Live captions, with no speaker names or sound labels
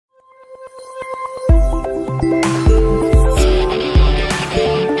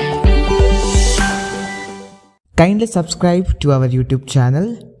Kindly subscribe to our YouTube channel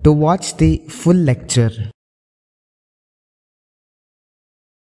to watch the full lecture.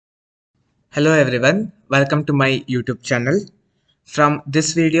 Hello everyone, welcome to my YouTube channel. From this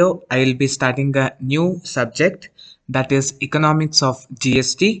video, I will be starting a new subject, that is economics of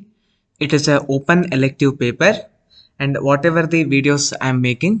GST. It is an open elective paper, and whatever the videos I am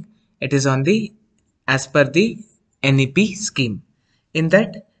making, it is on the as per the NEP scheme. In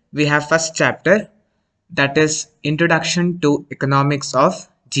that, we have first chapter, that is Introduction to Economics of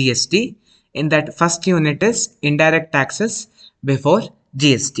GST. In that first unit is indirect taxes before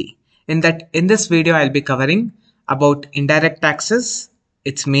GST. In this video I'll be covering about indirect taxes,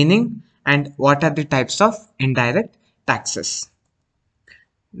 its meaning, and what are the types of indirect taxes.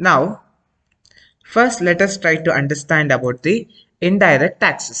 Now, first let us try to understand about the indirect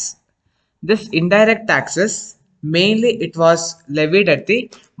taxes. This indirect taxes, mainly it was levied at the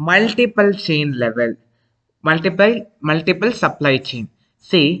multiple chain level, multiple supply chain.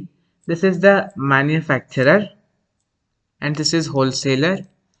 See, this is the manufacturer and this is wholesaler,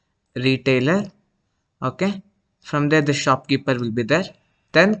 retailer. Okay, from there the shopkeeper will be there,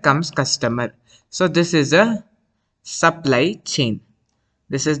 then comes customer. So this is a supply chain.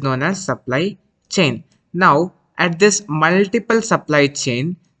 This is known as supply chain. Now at this multiple supply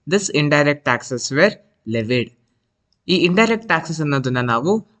chain, this indirect taxes were levied. ಈ indirect taxes ಅನ್ನೋದನ್ನ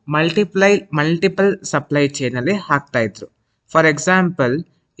ನಾವು multiple supply chain ಅಲ್ಲಿ ಹಾಕ್ತಾ ಇದ್ರು. For example,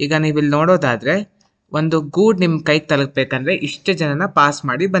 ಈಗ ನೀವು ಇಲ್ಲಿ ನೋಡೋದಾದ್ರೆ, ಒಂದು ಗೂಡ್ ನಿಮ್ ಕೈಗೆ ತಲುಪಬೇಕಂದ್ರೆ ಇಷ್ಟು ಜನನ ಪಾಸ್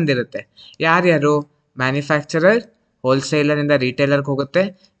ಮಾಡಿ ಬಂದಿರುತ್ತೆ. ಯಾರ್ಯಾರು? ಮ್ಯಾನುಫ್ಯಾಕ್ಚರರ್, ಹೋಲ್ಸೇಲರ್ ಇಂದ ರಿಟೇಲರ್ಗೆ ಹೋಗುತ್ತೆ,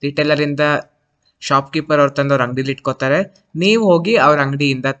 ರಿಟೇಲರ್ ಇಂದ ಶಾಪ್ಕೀಪರ್ ಅವ್ರು ತಂದು ಅವ್ರ ಅಂಗಡಿಲಿ ಇಟ್ಕೋತಾರೆ, ನೀವು ಹೋಗಿ ಅವ್ರ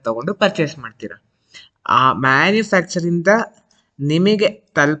ಅಂಗಡಿಯಿಂದ ತಗೊಂಡು ಪರ್ಚೇಸ್ ಮಾಡ್ತೀರಾ. ಆ ಮ್ಯಾನುಫ್ಯಾಕ್ಚರ್ ಇಂದ ನಿಮಗೆ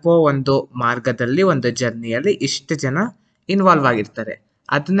ತಲುಪೋ ಒಂದು ಮಾರ್ಗದಲ್ಲಿ, ಒಂದು ಜರ್ನಿಯಲ್ಲಿ ಇಷ್ಟು ಜನ ಇನ್ವಾಲ್ವ್ ಆಗಿರ್ತಾರೆ,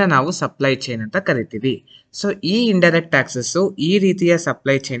 ಅದನ್ನ ನಾವು ಸಪ್ಲೈ ಚೈನ್ ಅಂತ ಕರಿತೀವಿ. ಸೊ ಈ ಇಂಡೈರೆಕ್ಟ್ ಟ್ಯಾಕ್ಸಸ್ ಈ ರೀತಿಯ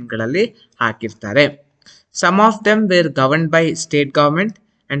ಸಪ್ಲೈ ಚೈನ್ಗಳಲ್ಲಿ ಹಾಕಿರ್ತಾರೆ. Some of them were governed by state government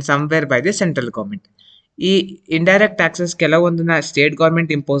and somewhere by the central government. ಈ indirect taxes ಕೆಲವೊಂದನ್ನ state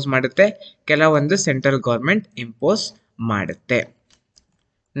government impose ಮಾಡುತ್ತೆ, ಕೆಲವೊಂದು ಸೆಂಟ್ರಲ್ ಗವರ್ಮೆಂಟ್ ಇಂಪೋಸ್ ಮಾಡುತ್ತೆ.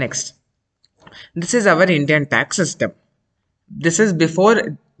 Next, this is our Indian tax system. This is before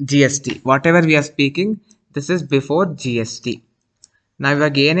GST. Whatever we are speaking, this is before GST.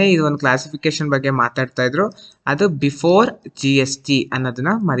 ನಾವಿವಾಗ ಏನೇ ಇದು ಒಂದು classification ಬಗ್ಗೆ ಮಾತಾಡ್ತಾ ಇದ್ರು, ಅದು ಬಿಫೋರ್ GST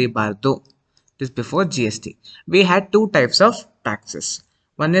ಅನ್ನೋದನ್ನ ಮರಿಬಾರ್ದು. It is before GST. We had two types of taxes.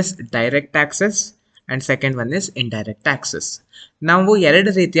 One is direct taxes and second one is indirect taxes. ನಾವು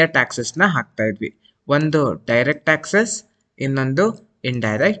ಎರಡು ರೀತಿಯ ಟ್ಯಾಕ್ಸಸ್ನ ಹಾಕ್ತಾ ಇದ್ವಿ. ಒಂದು ಡೈರೆಕ್ಟ್ ಟ್ಯಾಕ್ಸಸ್, ಇನ್ನೊಂದು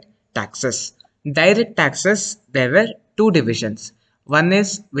indirect taxes. Direct taxes, there were two divisions. One is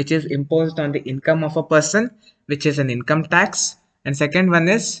which is imposed on the income of a person, which is an income tax, and second one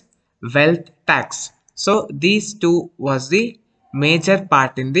is wealth tax. So these two was the major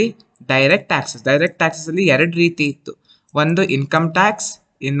part in the direct taxes. Direct taxes ಅಲ್ಲಿ ಎರಡು ರೀತಿ ಇತ್ತು, ಒಂದು income tax,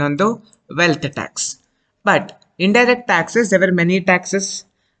 ಇನ್ನೊಂದು wealth tax. But indirect taxes, there were many taxes.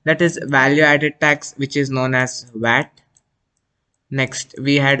 That is value added tax, which is known as VAT. Next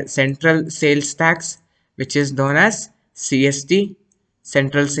we had Central Sales Tax, which is known as CST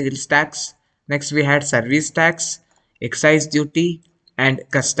Central Sales Tax. Next we had Service Tax, Excise Duty and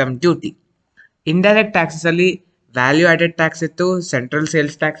Custom Duty. Indirect taxes ಅಲ್ಲಿ value added tax ಇತ್ತು, central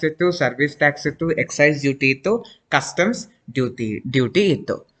sales tax ಇತ್ತು, service tax ಇತ್ತು, excise duty ಇತ್ತು, customs duty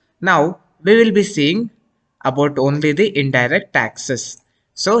ಇತ್ತು. Now we will be seeing about only the indirect taxes.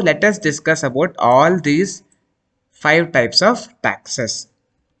 So let us discuss about all these 5 types of taxes.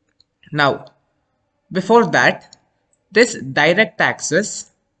 Now, before that, this direct taxes,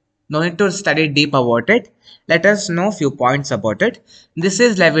 no need to study deep about it. Let us know few points about it. This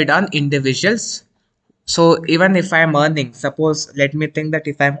is levied on individuals. So even if I am earning, suppose let me think that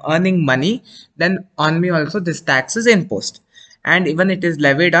if I am earning money, then on me also this tax is imposed. And even it is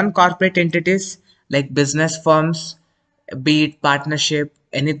levied on corporate entities like business firms, be it partnership,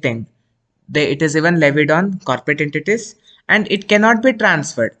 anything. It is even levied on corporate entities and it cannot be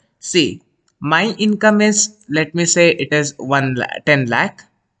transferred. See, my income is, let me say it is 10 lakh.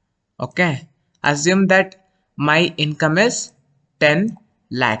 Okay, assume that my income is 10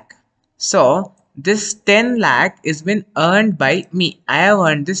 lakh. So this 10 lakh is been earned by me. I have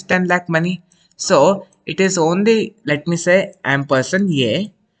earned this 10 lakh money. So it is only, let me say I am person A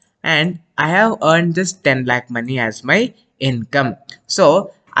and I have earned this 10 lakh money as my income. So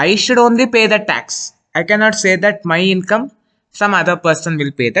I should only pay the tax. I cannot say that my income, some other person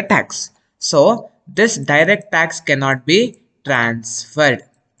will pay the tax. So this direct tax cannot be transferred.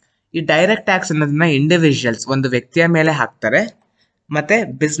 ಈ direct tax ಅನ್ನೋದನ್ನ individuals, ಒಂದು ವ್ಯಕ್ತಿಯ ಮೇಲೆ ಹಾಕ್ತಾರೆ ಮತ್ತೆ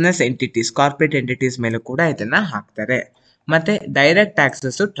business entities corporate entities ಮೇಲೂ ಕೂಡ ಇದನ್ನ ಹಾಕ್ತಾರೆ. ಮತ್ತೆ ಡೈರೆಕ್ಟ್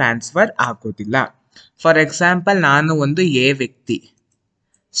ಟ್ಯಾಕ್ಸಸ್ ಟ್ರಾನ್ಸ್ಫರ್ ಆಗೋದಿಲ್ಲ. ಫಾರ್ ಎಕ್ಸಾಂಪಲ್, ನಾನು ಒಂದು ಎ ವ್ಯಕ್ತಿ.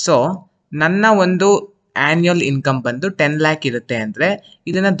 ಸೊ ನನ್ನ ಒಂದು ಆನ್ಯುವಲ್ ಇನ್ಕಮ್ ಬಂದು 10 ಲ್ಯಾಕ್ ಇರುತ್ತೆ ಅಂದರೆ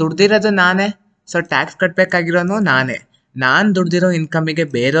ಇದನ್ನ ದುಡ್ದಿರೋದು ನಾನೇ. ಸೊ ಟ್ಯಾಕ್ಸ್ ಕಟ್ಟಬೇಕಾಗಿರೋನು ನಾನೇ. ನಾನು ದುಡ್ದಿರೋ ಇನ್ಕಮಿಗೆ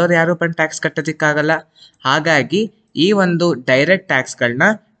ಬೇರೆಯವ್ರು ಯಾರು ಬಂದು ಟ್ಯಾಕ್ಸ್ ಕಟ್ಟೋದಕ್ಕಾಗಲ್ಲ. ಹಾಗಾಗಿ ಈ ಒಂದು ಡೈರೆಕ್ಟ್ ಟ್ಯಾಕ್ಸ್ಗಳನ್ನ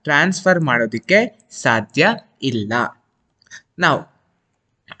ಟ್ರಾನ್ಸ್ಫರ್ ಮಾಡೋದಕ್ಕೆ ಸಾಧ್ಯ ಇಲ್ಲ. Now,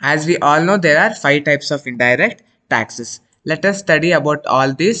 as we all know, there are 5 types of indirect taxes. Let us study about all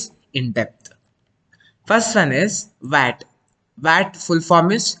these in depth. First one is VAT. VAT full form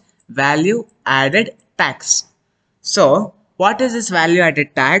is Value Added Tax. So, what is this Value Added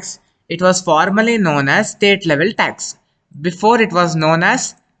Tax? It was formerly known as state level tax. Before it was known as,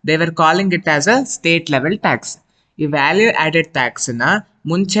 they were calling it as a state level tax. ಈ value added ಟ್ಯಾಕ್ಸ್ನ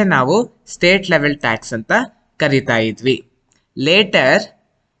ಮುಂಚೆ ನಾವು state level tax ಅಂತ ಕರಿತಾ ಇದ್ವಿ. Litre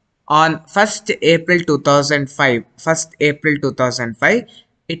on 1st April 2005,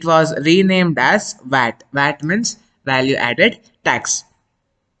 it was renamed as VAT. VAT means Value Added Tax.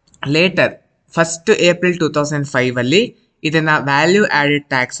 Later, 1st April 2005 ಅಲ್ಲಿ ಇದನ್ನ value added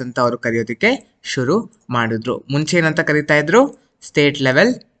tax ಅಂತ ಅವರು ಕರೆಯೋದಕ್ಕೆ ಶುರು ಮಾಡಿದ್ರು. ಮುಂಚೆ ಏನಂತ ಕರಿತಾ ಇದ್ರು? State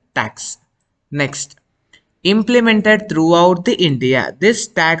level tax. Next, implemented throughout the India. This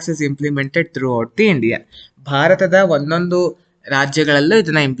tax is implemented throughout the India. ಭಾರತದ ಒಂದೊಂದು ರಾಜ್ಯಗಳಲ್ಲೂ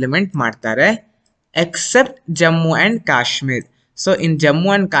ಇದನ್ನ ಇಂಪ್ಲಿಮೆಂಟ್ ಮಾಡ್ತಾರೆ, accept Jammu and Kashmir. So in Jammu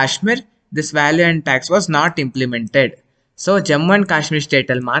and Kashmir this value and tax was not implemented. So Jammu and Kashmir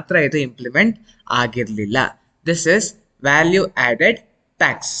ಸ್ಟೇಟಲ್ಲಿ ಮಾತ್ರ ಇದು ಇಂಪ್ಲಿಮೆಂಟ್ ಆಗಿರಲಿಲ್ಲ. This is value added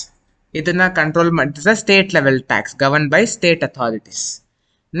tax. ಇದನ್ನ control ಮಾಡಿದ state level tax govern by state authorities.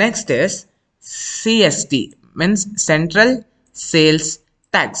 Next is CST, means Central Sales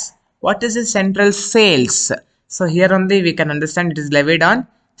Tax. What is the central sales? So here only we can understand it is levied on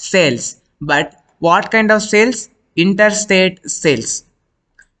sales. But what kind of sales? Interstate sales.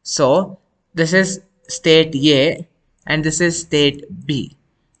 So this is state A and this is state B.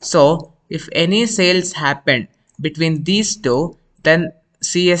 So if any sales happen between these two, then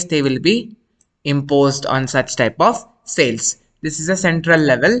CST will be imposed on such type of sales. This is a central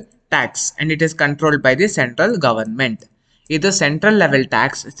level tax and it is controlled by the central government. ಇದು central level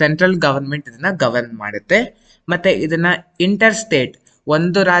tax. Central government ಇದನ್ನ govern ಮಾಡುತ್ತೆ. ಮತ್ತೆ ಇದನ್ನ inter state,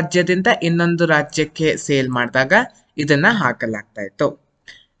 ಒಂದು ರಾಜ್ಯದಿಂದ ಇನ್ನೊಂದು ರಾಜ್ಯಕ್ಕೆ sale ಮಾಡಿದಾಗ ಇದನ್ನ ಹಾಕಲಾಗ್ತಾ ಇತ್ತು.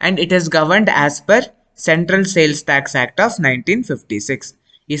 And it is governed as per central sales tax act of 1956.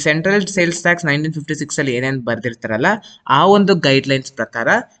 ಈ ಸೆಂಟ್ರಲ್ ಸೇಲ್ಸ್ ಟ್ಯಾಕ್ಸ್ 1956 ಅಲ್ಲಿ ಏನೇನು ಬರ್ದಿರ್ತಾರಲ್ಲ ಆ ಒಂದು ಗೈಡ್ಲೈನ್ಸ್ ಪ್ರಕಾರ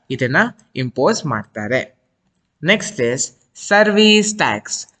ಇದನ್ನ ಇಂಪೋಸ್ ಮಾಡ್ತಾರೆ. Next is service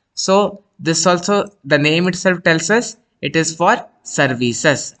tax. So this also, the name itself tells us it is for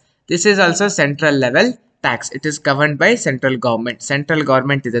services. This is also central level tax. It is governed by central government. Central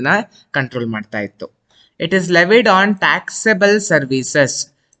government idana control ಮಾಡ್ತಾ ಇತ್ತು. It is levied on taxable services.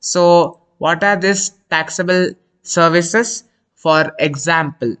 So what are these taxable services? For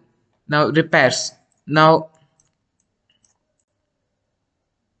example, now repairs. Now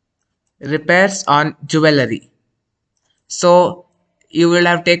repairs on jewelry. So you will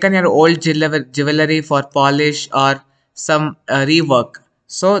have taken your old jewelry for polish or some rework.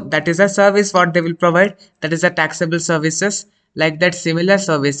 So that is a service what they will provide. That is a taxable services. Like that similar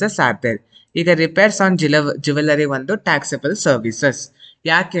services are there. ಈಗ repairs on jewelry ಒಂದು taxable services.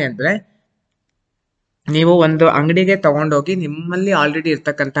 ಯಾಕೆ ಅಂದರೆ ನೀವು ಒಂದು ಅಂಗಡಿಗೆ ತಗೊಂಡೋಗಿ ನಿಮ್ಮಲ್ಲಿ already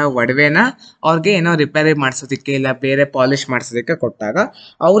ಇರ್ತಕ್ಕಂತಹ ಒಡವೆನ ಅವ್ರಿಗೆ ಏನೋ ರಿಪೇರಿ ಮಾಡಿಸೋದಕ್ಕೆ ಇಲ್ಲ ಬೇರೆ ಪಾಲಿಶ್ ಮಾಡಿಸೋದಕ್ಕೆ ಕೊಟ್ಟಾಗ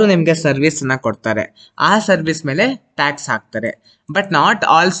ಅವರು ನಿಮಗೆ ಸರ್ವಿಸನ್ನ ಕೊಡ್ತಾರೆ. ಆ ಸರ್ವಿಸ್ ಮೇಲೆ ಟ್ಯಾಕ್ಸ್ ಹಾಕ್ತಾರೆ. But not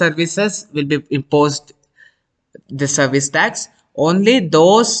all services will be imposed the service tax. Only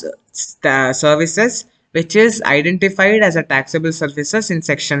those services which is identified as a taxable services in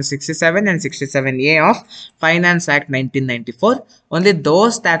section 67 and 67A of Finance Act 1994. Only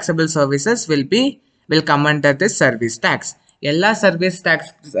those taxable services will come under this service tax. ಎಲ್ಲ service tax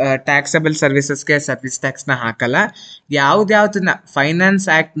taxable ಸರ್ವಿಸಸ್ಗೆ service ಟ್ಯಾಕ್ಸ್ನ ಹಾಕಲ್ಲ. ಯಾವುದ್ಯಾವುದನ್ನ finance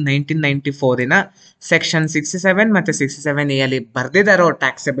act 1994 section 67 ಮತ್ತು 67A ಅಲ್ಲಿ ಬರೆದಿದ್ದಾರೋ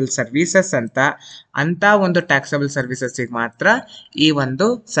taxable services ಅಂತ ಒಂದು taxable ಸರ್ವಿಸಸ್ಸಿಗೆ ಮಾತ್ರ ಈ ಒಂದು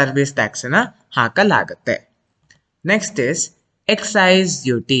service ಟ್ಯಾಕ್ಸನ್ನು ಹಾಕಲಾಗುತ್ತೆ. Next is excise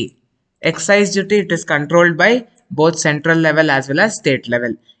duty. Excise duty it is controlled by both central level as well as state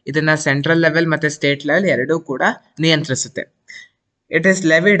level. ಇದನ್ನ ಸೆಂಟ್ರಲ್ ಲೆವೆಲ್ ಮತ್ತು ಸ್ಟೇಟ್ ಲೆವೆಲ್ ಎರಡೂ ಕೂಡ ನಿಯಂತ್ರಿಸುತ್ತೆ. It is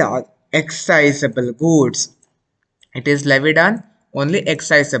levied on ಎಕ್ಸೈಸಬಲ್ goods. It is levied on only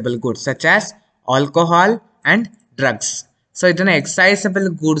ಎಕ್ಸೈಸಬಲ್ goods such as alcohol and drugs. So ಇದನ್ನ ಎಕ್ಸೈಸಬಲ್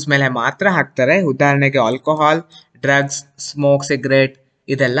goods ಮೇಲೆ ಮಾತ್ರ ಹಾಕ್ತಾರೆ. ಉದಾಹರಣೆಗೆ alcohol, drugs, smoke cigarette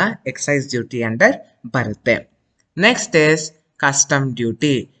ಇದೆಲ್ಲ ಎಕ್ಸೈಸ್ ಡ್ಯೂಟಿ ಅಂಡರ್ ಬರುತ್ತೆ. Next is custom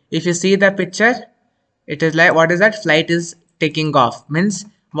duty. If you see the picture, it is like, what is that? Flight is taking off. Means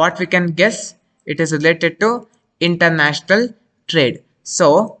what we can guess, it is related to international trade. So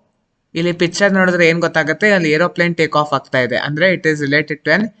ಇಲ್ಲಿ picture ನೋಡಿದ್ರೆ ಏನು ಗೊತ್ತಾಗುತ್ತೆ, ಅಲ್ಲಿ aeroplane take off ಆಗ್ತಾ ಇದೆ ಅಂದರೆ it is related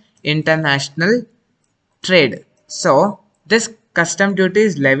to an international trade. So this custom duty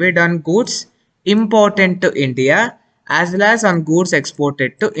is levied on goods imported to India as well as on goods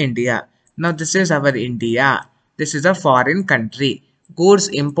exported to India. Now this is our India. This is a foreign country. Goods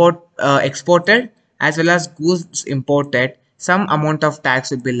exported as well as goods imported, some amount of tax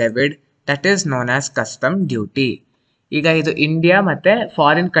will be levied. That is known as custom duty. ಈಗ ಇದು India ಮತ್ತೆ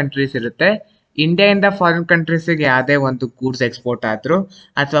foreign countries ಇರುತ್ತೆ. ಇಂಡಿಯಾದಿಂದ foreign ಕಂಟ್ರೀಸಿಗೆ ಯಾವುದೇ ಒಂದು goods export ಆದರೂ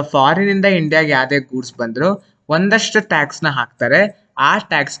ಅಥವಾ ಫಾರಿನಿಂದ ಇಂಡಿಯಾಗೆ ಯಾವುದೇ ಗೂಡ್ಸ್ ಬಂದರೂ ಒಂದಷ್ಟು ಟ್ಯಾಕ್ಸ್ನ ಹಾಕ್ತಾರೆ. ಆ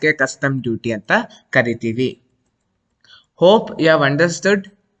ಟ್ಯಾಕ್ಸ್ಗೆ ಕಸ್ಟಮ್ ಡ್ಯೂಟಿ ಅಂತ ಕರಿತೀವಿ. Hope you have understood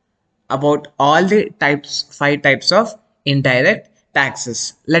about all the 5 types of indirect taxes.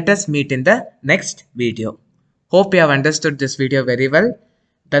 Let us meet in the next video. Hope you have understood this video very well.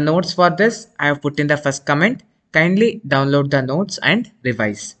 The notes for this I have put in the first comment. Kindly download the notes and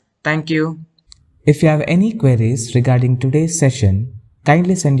revise. Thank you. If you have any queries regarding today's session,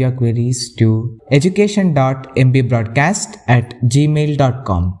 kindly send your queries to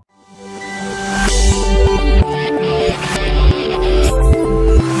education.mbroadcast@gmail.com.